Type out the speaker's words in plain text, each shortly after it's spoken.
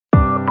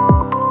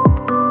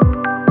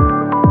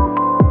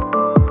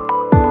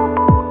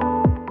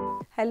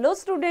Hello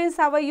students,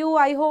 how are you?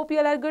 I hope you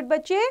all are good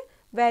बच्चे.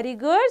 Very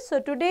good. So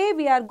today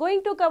we are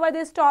going to cover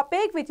this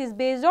topic which is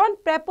based on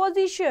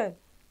preposition.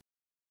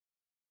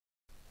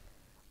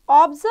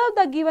 Observe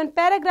the given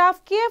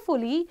paragraph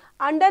carefully.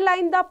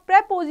 Underline the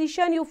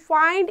preposition you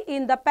find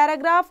in the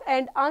paragraph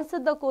and answer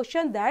the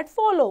question that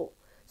follow.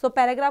 So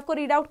paragraph को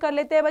read out कर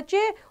लेते हैं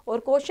बच्चे और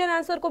question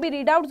answer को भी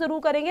read out जरूर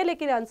करेंगे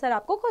लेकिन आंसर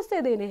आपको खुद से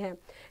देने हैं.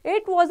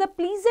 It was a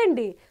pleasant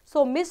day.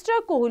 So Mr.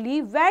 Kohli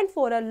went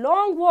for a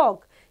long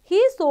walk.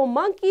 He saw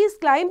monkeys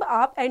climb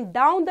up and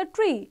down the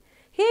tree.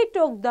 He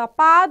took the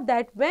path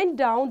that went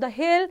down the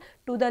hill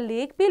to the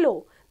lake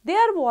below.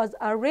 There was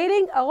a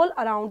railing all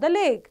around the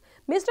lake.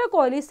 Mr.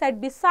 Kohli sat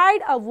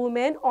beside a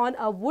woman on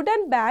a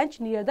wooden bench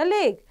near the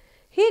lake.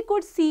 He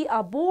could see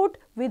a boat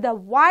with a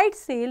white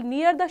sail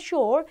near the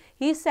shore.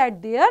 He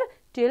sat there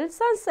till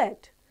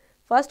sunset.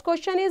 First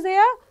question is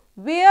here.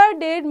 Where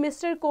did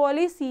Mr.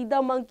 Kohli see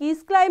the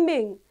monkeys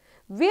climbing?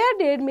 Where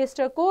did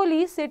Mr.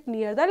 Kohli sit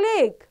near the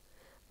lake?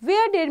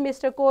 Where did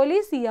Mr.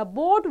 Kohli see a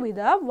boat with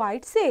a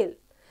white sail?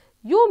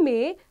 You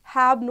may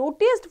have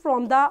noticed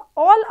from the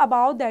all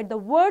above that the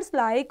words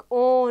like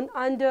on,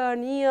 under,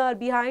 near,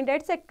 behind,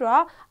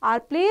 etc. are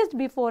placed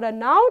before a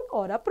noun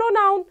or a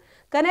pronoun,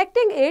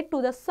 connecting it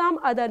to the some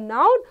other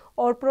noun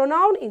or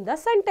pronoun in the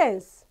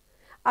sentence.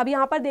 अब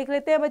यहाँ पर देख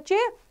लेते हैं बच्चे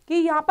कि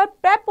यहाँ पर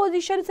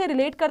preposition से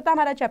relate करता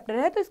हमारा चैप्टर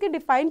है, तो इसकी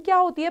define क्या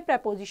होती है?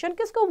 preposition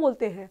किसको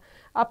बोलते हैं?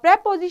 A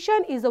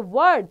preposition is a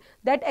word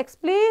that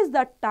explains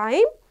the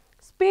time,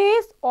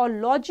 space or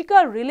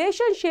logical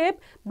relationship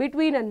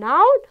between a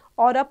noun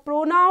or a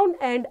pronoun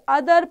and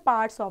other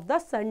parts of the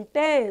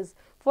sentence.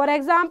 For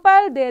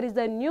example, there is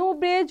a new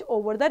bridge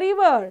over the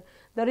river.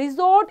 The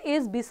resort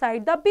is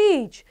beside the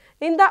beach.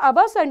 In the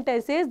above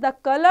sentences, the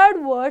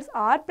colored words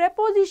are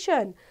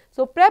preposition.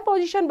 So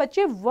preposition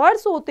बच्चे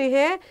words होते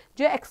हैं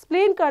जो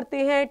explain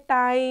करते हैं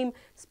time,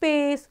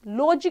 space,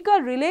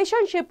 logical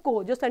relationship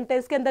को, जो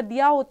sentence के अंदर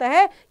दिया होता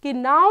है कि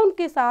noun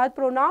के साथ,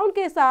 pronoun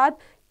के साथ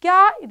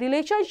क्या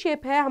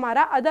relationship है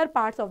हमारा other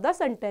parts of the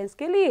sentence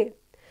के लिए.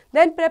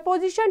 Then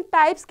preposition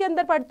types के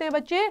अंदर पढ़ते हैं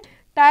बच्चे.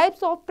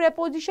 Types of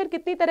preposition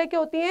कितनी तरह के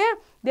होती हैं?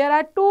 There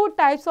are two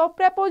types of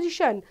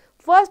preposition.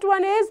 First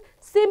one is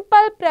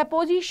simple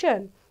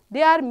preposition.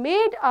 They are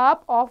made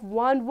up of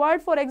one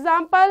word. For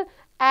example,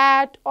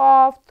 at,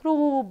 of,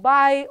 through,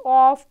 by,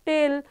 of,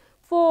 till,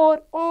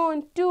 for,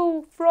 on,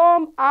 to,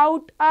 from,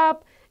 out,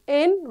 up,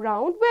 in,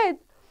 round, with.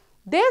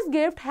 This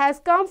gift has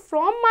come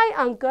from my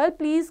uncle.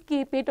 Please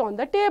keep it on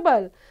the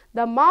table.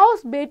 The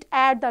mouse bit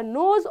at the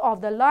nose of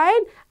the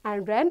lion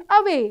and ran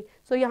away.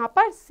 So यहाँ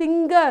पर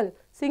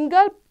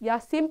single या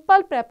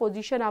simple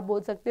preposition आप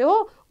बोल सकते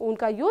हो,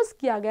 उनका use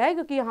किया गया है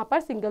क्योंकि यहाँ पर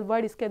सिंगल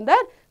वर्ड इसके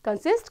अंदर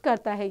कंसिस्ट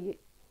करता है ये.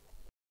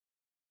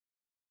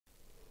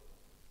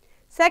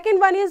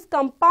 Second one is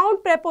compound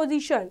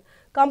preposition.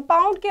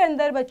 Compound के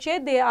अंदर बच्चे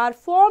they are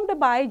formed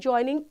by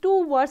joining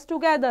two words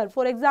together.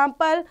 For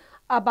example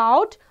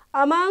about,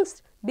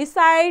 amongst,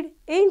 beside,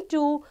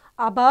 into,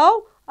 above,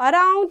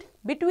 around,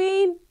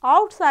 between,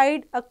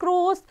 outside,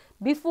 across,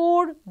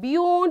 before,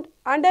 beyond,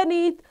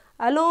 underneath,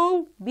 along,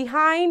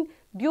 behind,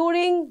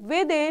 during,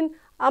 within,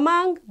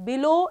 among,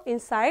 below,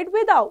 inside,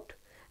 without.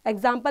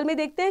 Example में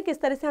देखते हैं किस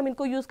तरह से हम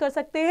इनको use कर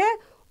सकते हैं.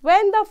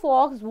 When the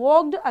fox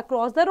walked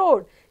across the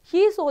road,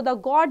 he saw the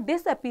goat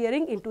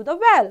disappearing into the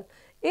well.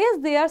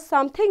 Is there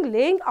something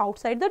laying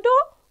outside the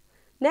door?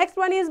 Next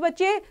one is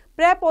बच्चे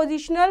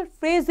prepositional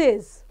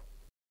phrases.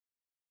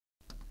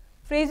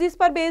 Phrases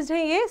पर based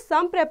हैं ये.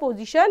 Some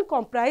preposition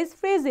comprise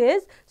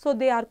phrases, so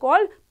they are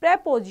called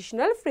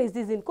prepositional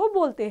phrases. इनको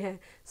बोलते हैं.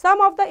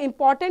 Some of the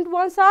important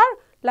ones are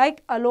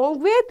like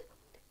along with,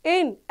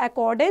 in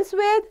accordance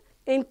with,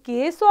 in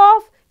case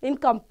of, in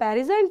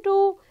comparison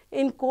to,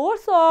 in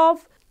course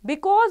of,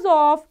 because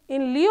of,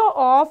 in lieu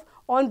of,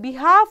 on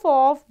behalf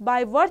of,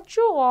 by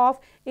virtue of,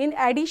 in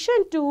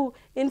addition to,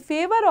 in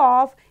favor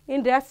of,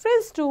 in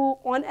reference to,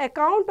 on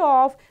account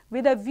of,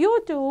 with a view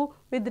to,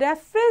 with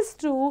reference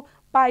to,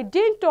 by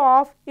dint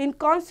of, in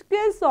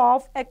consequence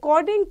of,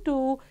 according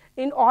to,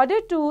 in order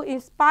to, in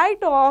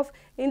spite of,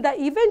 in the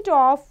event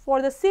of,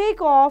 for the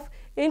sake of,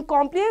 in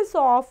compliance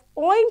of,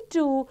 owing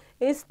to,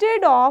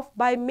 instead of,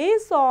 by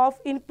means of,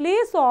 in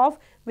place of,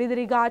 with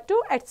regard to,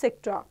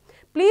 etc.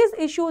 Please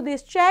issue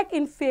this check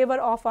in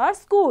favor of our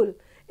school.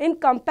 In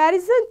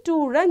comparison to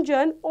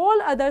Ranjan,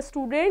 all other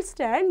students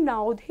stand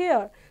now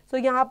here. So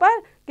यहाँ पर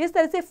किस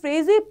तरह से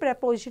phrasal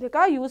preposition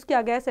का use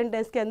किया गया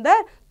sentence के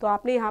अंदर, तो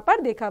आपने यहाँ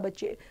पर देखा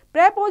बच्चे.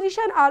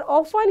 Preposition are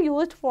often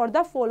used for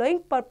the following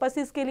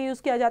purposes के लिए यूज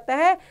किया जाता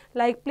है.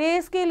 Like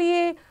place के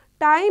लिए,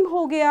 time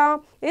हो गया,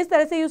 इस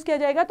तरह से यूज किया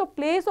जाएगा. तो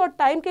place और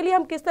time के लिए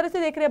हम किस तरह से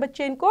देख रहे हैं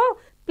बच्चे इनको?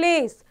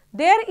 Place,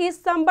 there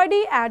is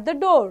somebody at the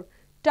door.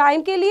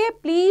 Time के लिए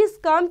please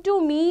come to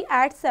me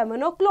at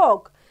 7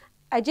 o'clock.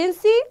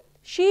 Agency,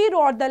 she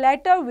wrote the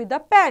letter with a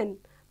pen.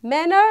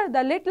 Manner,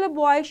 the little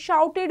boy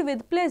shouted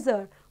with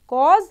pleasure.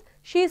 Cause,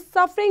 she is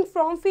suffering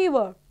from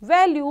fever.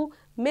 Value,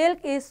 milk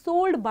is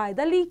sold by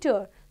the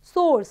liter.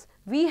 Source,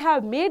 we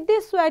have made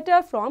this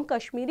sweater from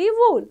Kashmiri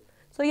wool.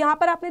 सो यहाँ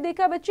पर आपने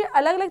देखा बच्चे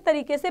अलग अलग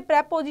तरीके से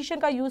preposition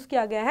का यूज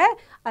किया गया है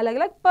अलग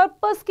अलग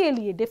पर्पस के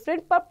लिए,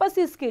 डिफरेंट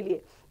पर्पसेस के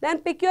लिए। देन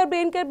पिक योर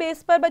ब्रेन के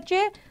बेस पर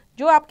बच्चे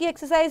जो आपकी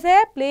एक्सरसाइज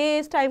है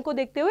प्लेस टाइम को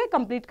देखते हुए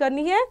कंप्लीट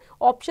करनी है।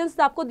 ऑप्शंस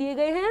आपको दिए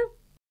गए हैं।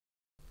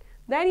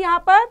 देन यहाँ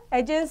पर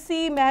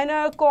एजेंसी,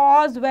 मैनर,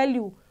 कॉज,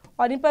 वैल्यू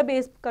और इन पर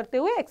बेस करते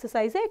हुए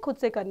एक्सरसाइज है खुद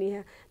से करनी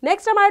है।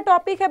 नेक्स्ट हमारा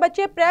टॉपिक है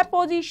बच्चे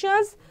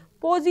prepositions,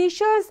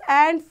 positions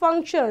and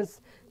functions.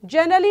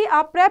 Generally, a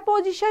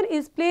preposition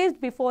is placed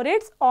before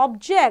its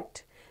object.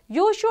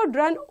 You should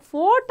run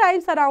 4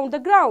 times around the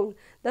ground.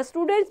 The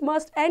students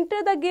must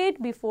enter the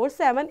gate before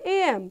 7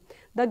 a.m.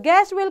 The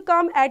guest will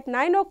come at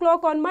 9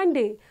 o'clock on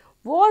Monday.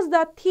 Was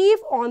the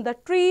thief on the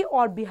tree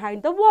or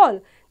behind the wall?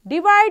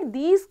 Divide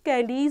these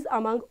candies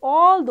among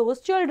all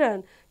those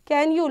children.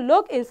 Can you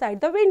look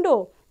inside the window?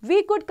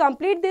 We could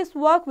complete this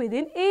work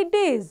within 8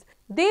 days.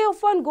 They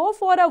often go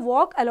for a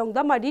walk along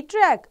the muddy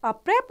track. A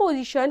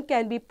preposition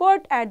can be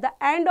put at the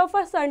end of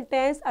a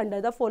sentence under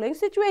the following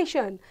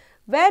situation.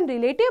 When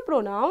relative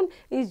pronoun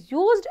is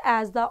used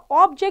as the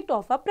object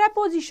of a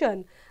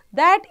preposition.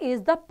 That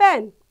is the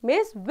pen,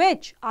 miss,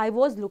 which I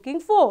was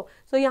looking for.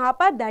 So यहाँ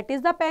पर that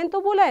is the pen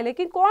तो बोला है,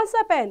 लेकिन कौन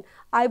सा pen?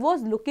 I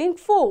was looking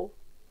for.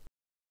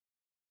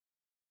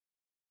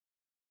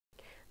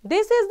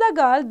 This is the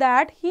girl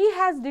that he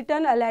has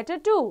written a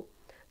letter to.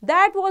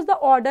 That was the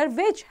order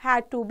which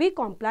had to be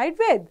complied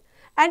with.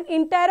 An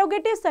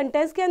interrogative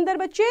sentence के अंदर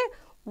बच्चे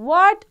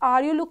what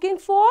are you looking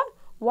for?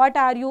 What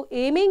are you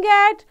aiming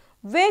at?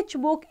 Which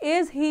book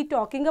is he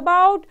talking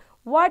about?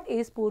 What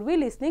is Purvi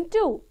listening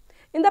to?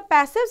 In the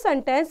passive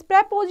sentence,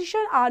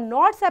 prepositions are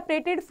not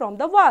separated from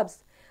the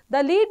verbs.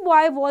 The lead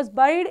boy was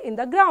buried in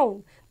the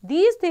ground.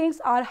 These things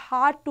are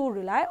hard to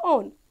rely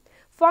on.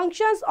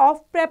 Functions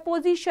of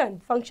preposition.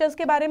 Functions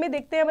के बारे में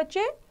देखते हैं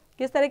बच्चे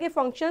किस तरह के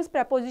functions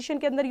preposition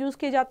के अंदर यूज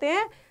किए जाते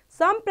हैं।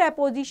 सम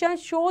preposition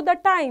show the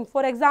time,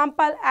 for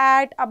example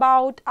eight,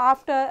 about,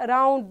 after,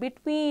 around,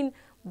 between,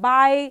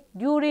 bye,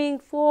 during,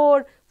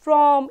 for,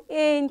 from,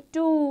 in,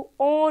 to,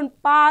 on,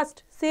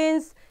 past,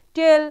 since,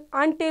 till,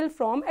 until,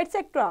 from,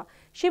 etc.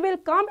 She will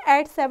come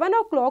at 7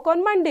 o'clock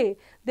on Monday.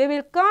 They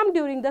will come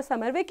during the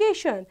summer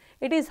vacation.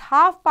 It is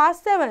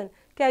 7:30.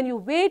 Can you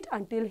wait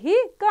until he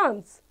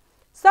comes?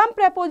 Some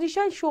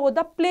prepositions show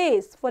the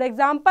place. For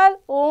example,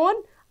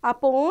 on,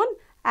 upon,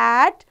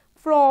 at,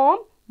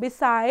 from,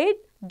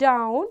 beside,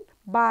 down,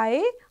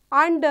 by,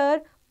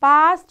 under,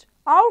 past,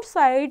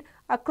 outside,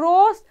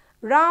 across,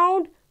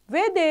 round,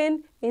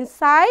 within,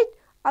 inside,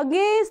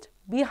 against,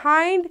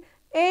 behind,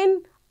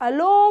 in,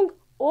 along,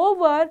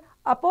 over,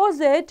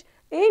 opposite,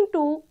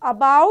 into,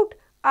 about,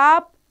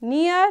 up,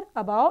 near,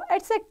 above,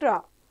 etc.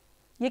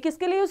 ये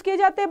किसके लिए use किए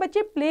जाते हैं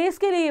बच्चे? Place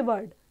के लिए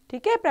word,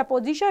 ठीक है,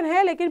 प्रपोजिशन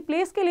है लेकिन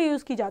प्लेस के लिए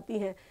यूज की जाती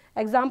हैं।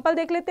 एग्जाम्पल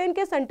देख लेते हैं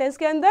इनके सेंटेंस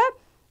के अंदर।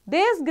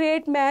 This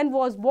great man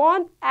was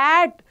born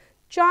at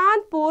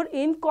Chandpur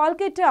in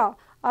Kolkata.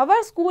 Our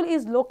school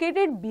is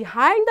located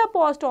behind the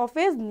post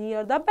office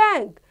near the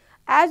bank.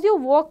 As you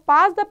walk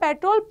past the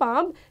petrol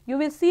pump, you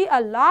will see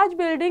a large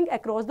building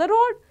across the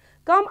road.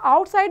 Come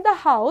outside the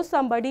house,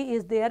 somebody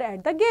is there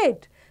at the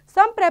gate.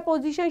 Some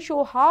prepositions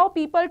show how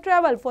people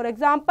travel. For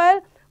example,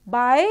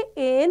 by,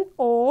 in,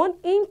 on,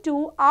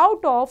 into,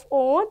 out of,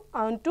 on,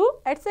 onto,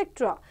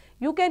 etc.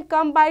 You can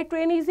come by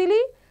train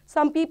easily.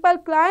 Some people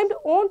climbed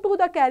onto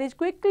the carriage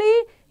quickly.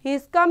 He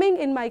is coming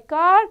in my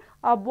car.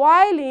 A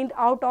boy leaned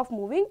out of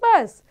moving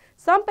bus.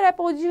 Some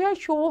prepositions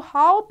show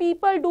how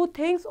people do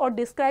things or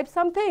describe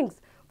some things.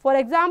 For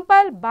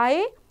example,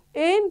 by,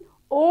 in,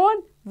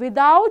 on,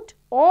 without,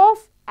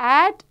 of,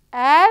 at,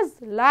 as,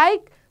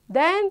 like,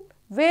 then,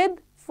 with,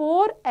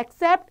 for,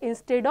 except,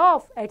 instead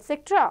of,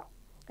 etc.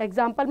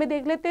 Example में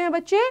देख लेते हैं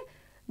बच्चे।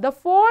 The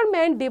four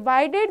men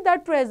divided the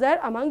treasure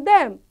among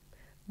them.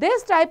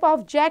 This type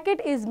of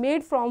jacket is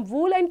made from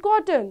wool and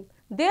cotton.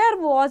 There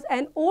was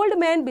an old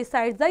man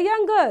besides the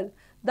young girl.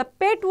 The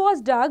pit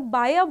was dug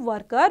by a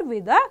worker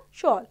with a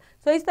shawl.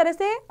 So इस तरह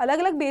से अलग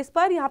अलग base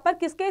पर यहाँ पर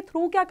किसके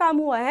through क्या काम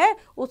हुआ है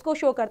उसको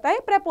शो करता है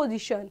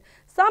preposition.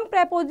 Some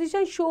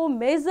preposition show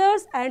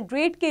measures and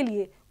rate के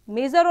लिए,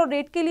 measure और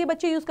rate के लिए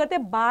बच्चे यूज करते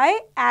हैं by,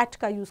 at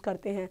का यूज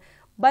करते हैं।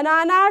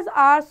 Bananas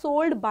are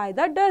sold by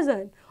the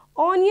dozen.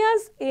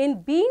 Onions in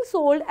being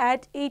sold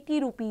at 80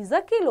 rupees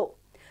a kilo.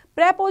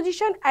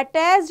 Preposition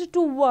attached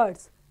to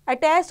words.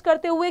 Attached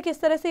करते हुए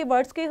किस तरह से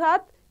words के साथ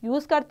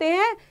यूज करते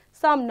हैं?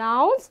 Some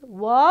nouns,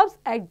 verbs,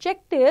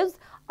 adjectives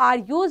are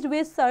used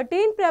with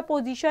certain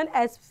preposition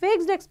as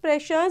fixed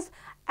expressions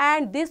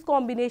and this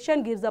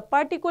combination gives a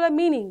particular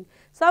meaning.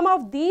 Some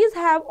of these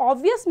have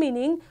obvious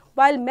meaning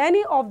while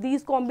many of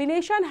these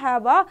combinations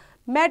have a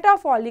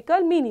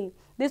metaphorical meaning.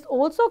 This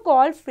also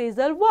called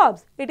phrasal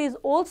verbs. It is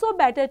also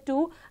better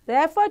to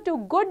refer to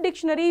good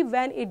dictionary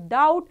when in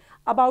doubt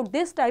about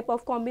this type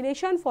of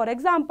combination. For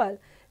example,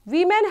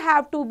 women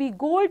have to be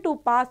gold to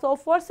pass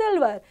off for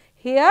silver.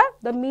 Here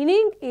the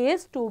meaning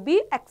is to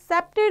be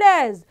accepted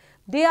as.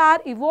 They are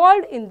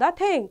evolved in the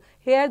thing.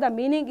 Here the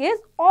meaning is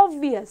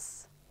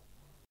obvious.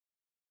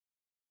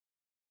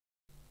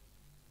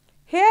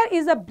 Here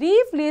is a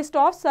brief list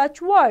of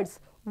such words.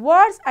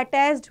 Words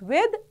attached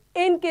with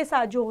in के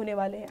साथ जो होने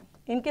वाले हैं,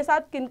 इनके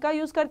साथ किनका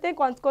use करते हैं,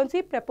 कौन कौन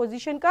सी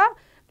preposition का,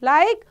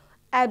 like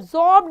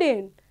absorbed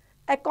in,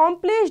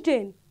 accomplished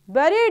in,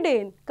 buried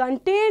in,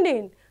 contained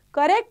in,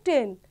 correct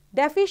in,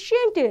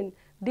 deficient in,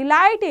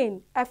 delight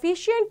in,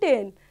 efficient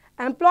in,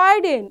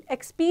 employed in,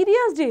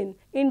 experienced in,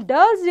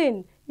 indulged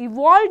in,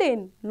 evolved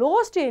in,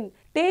 lost in,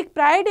 take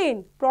pride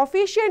in,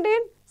 proficient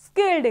in,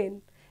 skilled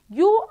in.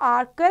 You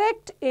are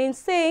correct in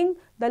saying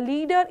the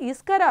leader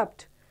is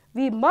corrupt.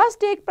 We must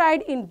take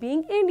pride in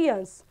being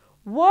Indians.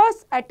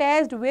 Words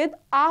attached with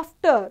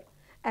after,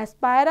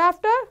 aspire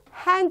after,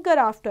 hanker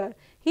after.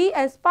 He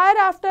aspired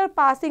after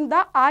passing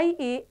the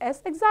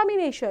IAS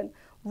examination.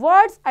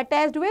 Words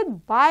attached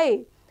with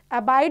by,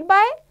 abide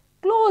by,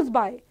 close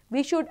by.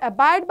 We should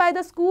abide by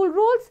the school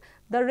rules.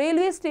 The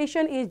railway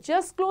station is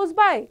just close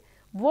by.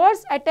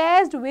 Words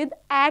attached with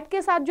at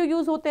के साथ जो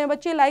use होते हैं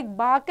बच्चे, like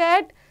bark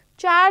at,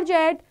 charge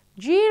at,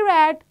 jeer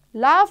at,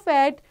 laugh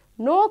at,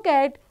 knock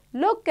at,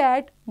 look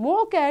at,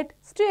 mock at,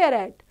 stare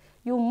at.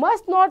 You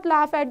must not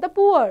laugh at the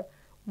poor.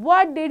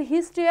 What did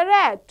he stare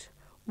at?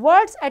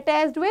 Words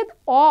attached with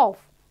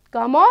off,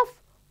 come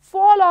off,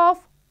 fall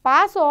off,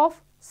 pass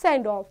off,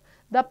 send off.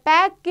 The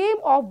pack came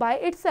off by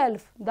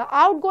itself. The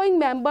outgoing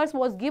members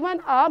was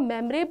given a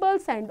memorable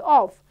send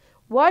off.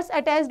 Words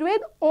attached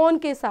with on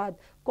के साथ,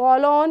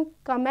 call on,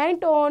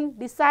 comment on,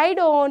 decide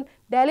on,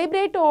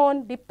 deliberate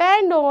on,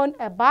 depend on,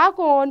 embark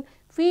on,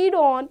 feed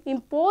on,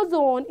 impose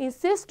on,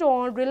 insist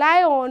on,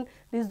 rely on,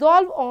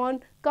 resolve on,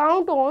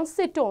 count on,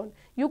 sit on.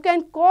 You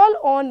can call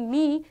on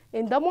me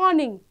in the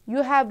morning.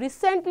 You have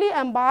recently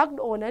embarked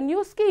on a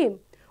new scheme.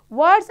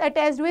 Words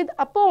attached with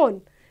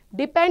upon,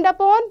 depend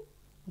upon,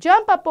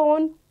 jump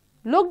upon,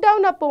 look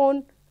down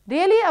upon,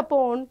 really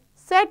upon,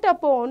 set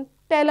upon,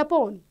 tell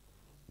upon.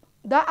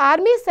 The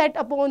army set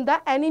upon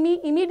the enemy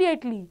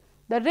immediately.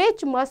 The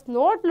rich must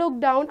not look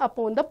down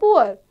upon the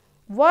poor.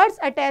 Words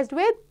attached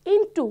with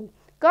into,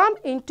 come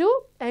into,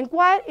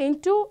 inquire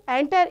into,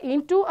 enter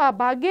into a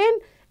bargain,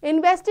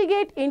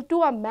 investigate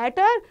into a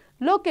matter,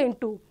 look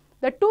into.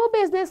 The two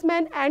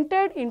businessmen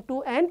entered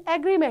into an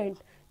agreement.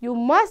 You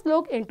must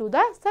look into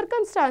the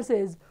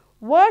circumstances.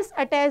 Words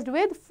attached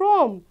with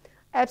from,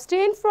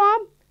 abstain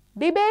from,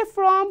 debate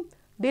from,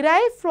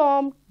 derive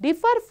from,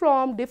 differ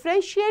from,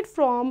 differentiate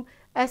from,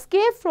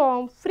 escape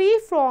from, free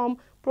from,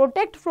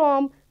 protect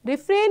from,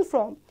 refrain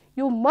from.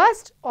 You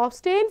must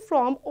abstain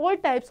from all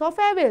types of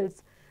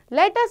evils.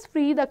 Let us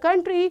free the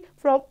country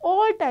from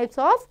all types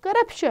of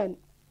corruption.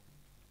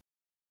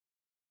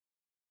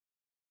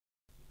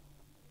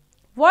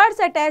 Words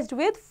attached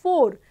with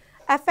for,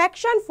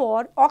 affection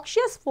for,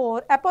 anxious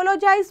for,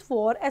 apologize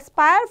for,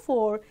 aspire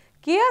for,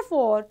 care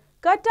for,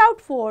 cut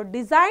out for,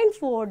 design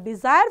for,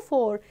 desire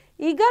for,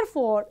 eager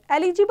for,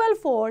 eligible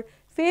for,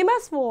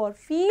 famous for,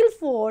 feel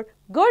for,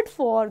 good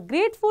for,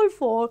 grateful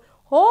for,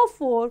 hope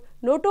for,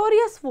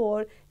 notorious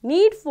for,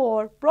 need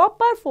for,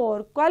 proper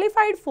for,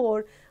 qualified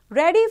for,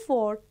 ready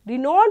for,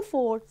 renowned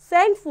for,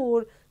 sent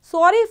for,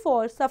 sorry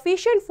for,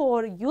 sufficient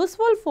for,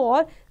 useful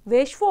for,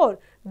 wish for.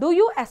 Do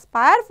you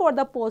aspire for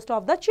the post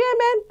of the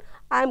chairman?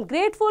 I am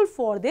grateful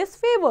for this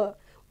favor.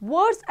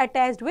 Words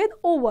attached with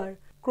over,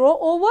 crow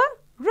over,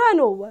 run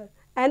over.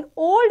 An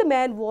old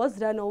man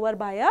was run over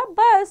by a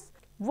bus.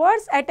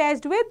 Words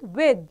attached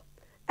with,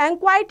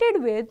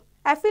 acquainted with,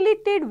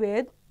 affiliated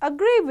with,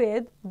 agree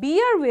with,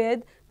 bear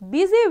with,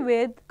 busy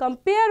with,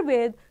 compare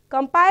with,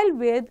 compile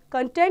with,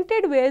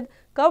 contented with,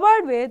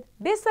 covered with,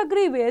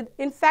 disagree with,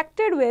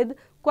 infected with,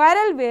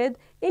 quarrel with,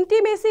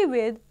 intimacy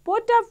with,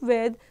 put up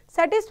with,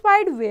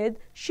 satisfied with,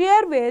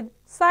 share with,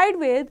 side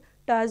with,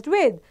 touched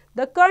with.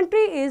 The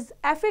country is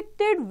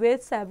afflicted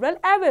with several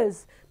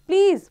evils.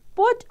 Please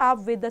put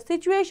up with the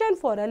situation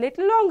for a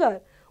little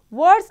longer.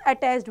 Words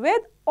attached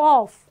with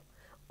of,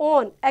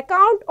 on,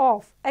 account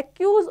of,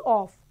 accuse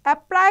of,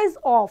 apprise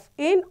of,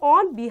 in,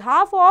 on,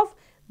 behalf of,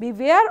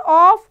 beware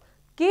of,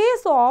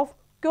 case of,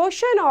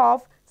 question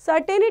of,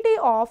 certainty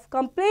of,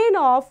 complain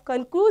of,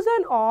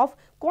 conclusion of,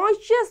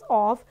 conscious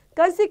of,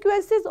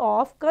 consequences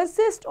of,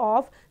 consist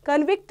of,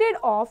 convicted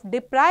of,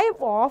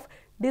 deprive of,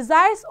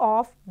 desires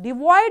of,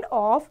 devoid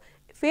of,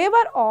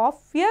 favor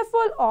of,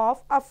 fearful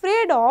of,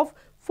 afraid of,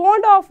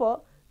 fond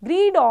of,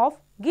 greed of,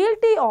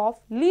 guilty of,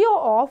 leo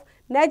of,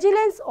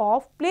 negligence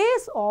of,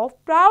 place of,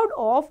 proud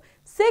of,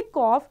 sick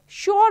of,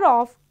 sure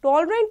of,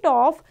 tolerant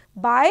of,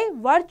 by,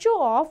 virtue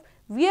of,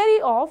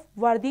 weary of,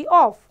 worthy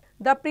of.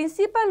 The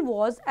principal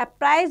was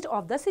apprised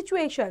of the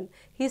situation.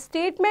 His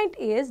statement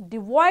is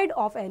devoid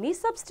of any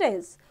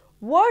substance.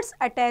 Words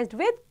attached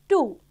with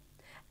to,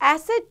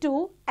 asset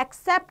to,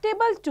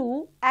 acceptable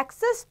to,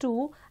 access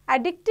to,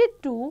 addicted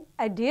to,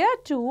 adhere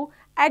to,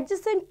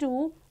 adjacent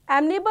to,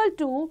 amenable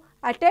to,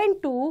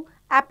 attend to,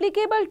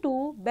 applicable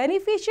to,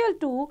 beneficial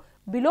to,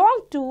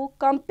 belong to,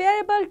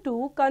 comparable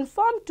to,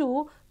 conform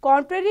to,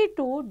 contrary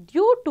to,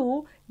 due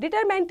to,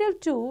 detrimental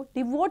to,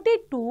 devoted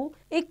to,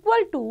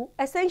 equal to,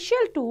 essential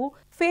to,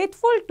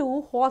 faithful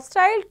to,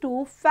 hostile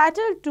to,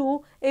 fatal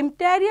to,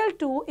 immaterial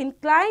to,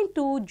 inclined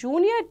to,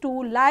 junior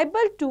to,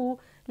 liable to,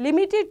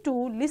 limited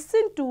to,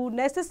 listen to,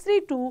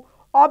 necessary to,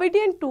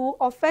 obedient to,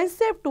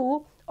 offensive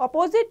to,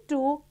 opposite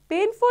to,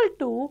 painful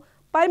to,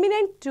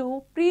 permanent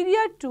to,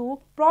 prior to,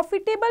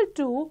 profitable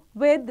to,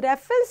 with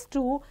reference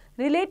to,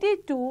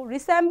 related to,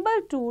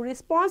 resemble to,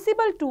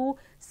 responsible to,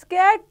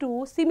 scared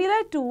to,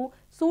 similar to,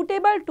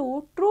 suitable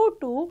to, true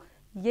to,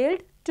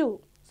 yield to.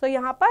 So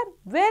यहाँ पर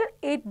will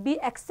it be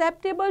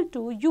acceptable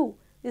to you,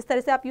 इस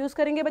तरह से आप use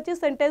करेंगे बच्चे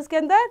sentence के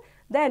अंदर.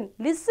 Then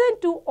listen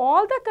to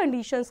all the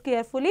conditions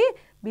carefully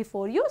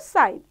before you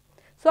sign.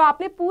 सो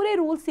आपने पूरे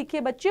रूल्स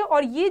सीखे बच्चे,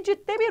 और ये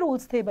जितने भी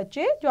रूल्स थे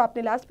बच्चे जो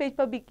आपने लास्ट पेज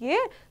पर भी किए,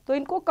 तो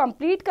इनको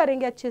कंप्लीट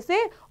करेंगे अच्छे से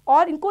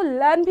और इनको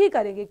लर्न भी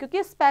करेंगे,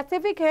 क्योंकि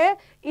स्पेसिफिक है,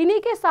 इन्हीं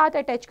के साथ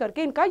अटैच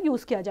करके इनका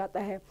यूज किया जाता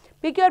है.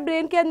 पिक योर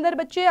ब्रेन के अंदर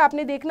बच्चे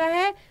आपने देखना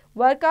है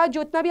वर्क का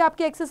जितना भी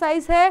आपकी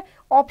एक्सरसाइज है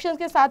ऑप्शंस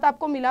के साथ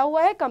आपको मिला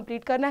हुआ है,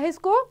 कंप्लीट करना है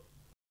इसको.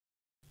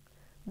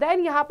 देन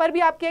यहाँ पर भी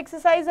आपकी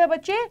एक्सरसाइज है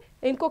बच्चे,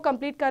 इनको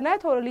कंप्लीट करना है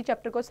थोरली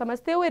चैप्टर को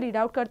समझते हुए, रीड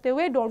आउट करते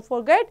हुए. Don't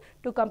forget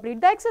to complete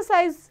the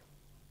exercise.